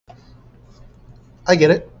I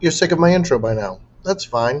get it. You're sick of my intro by now. That's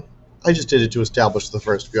fine. I just did it to establish the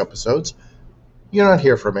first few episodes. You're not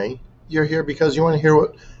here for me. You're here because you want to hear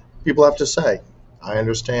what people have to say. I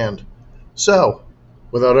understand. So,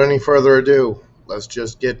 without any further ado, let's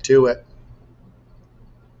just get to it.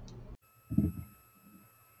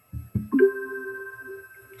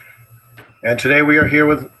 And today we are here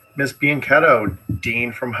with Ms. Bianchetto,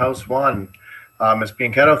 Dean from House One. Ms.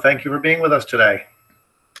 Bianchetto, thank you for being with us today.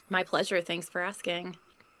 My pleasure. Thanks for asking.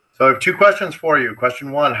 So I have two questions for you.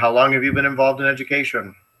 Question one, how long have you been involved in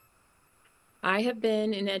education? I have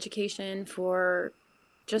been in education for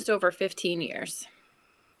just over 15 years.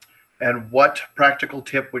 And what practical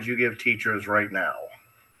tip would you give teachers right now?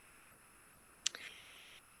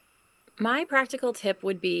 My practical tip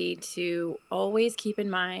would be to always keep in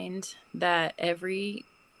mind that every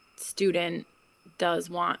student does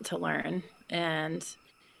want to learn, and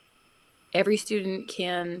every student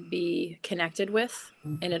can be connected with,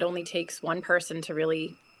 and it only takes one person to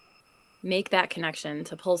really make that connection,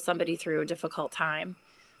 to pull somebody through a difficult time.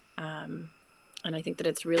 And I think that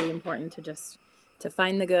it's really important to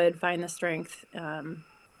find the good, find the strength,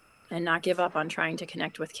 and not give up on trying to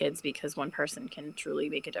connect with kids, because one person can truly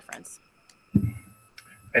make a difference.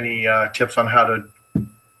 Any tips on how to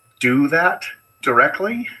do that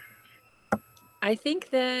directly? I think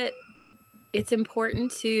that it's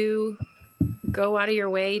important to go out of your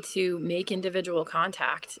way to make individual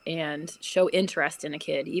contact and show interest in a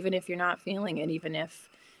kid, even if you're not feeling it, even if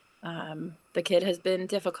the kid has been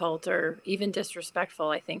difficult or even disrespectful.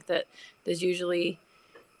 I think that there's usually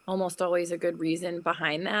almost always a good reason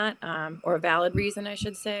behind that, or a valid reason, I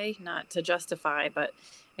should say, not to justify, but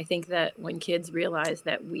I think that when kids realize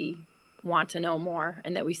that we want to know more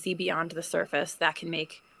and that we see beyond the surface, that can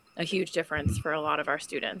make a huge difference for a lot of our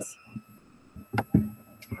students.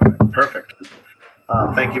 Perfect.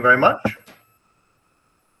 Thank you very much.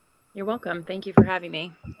 You're welcome. Thank you for having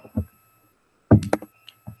me.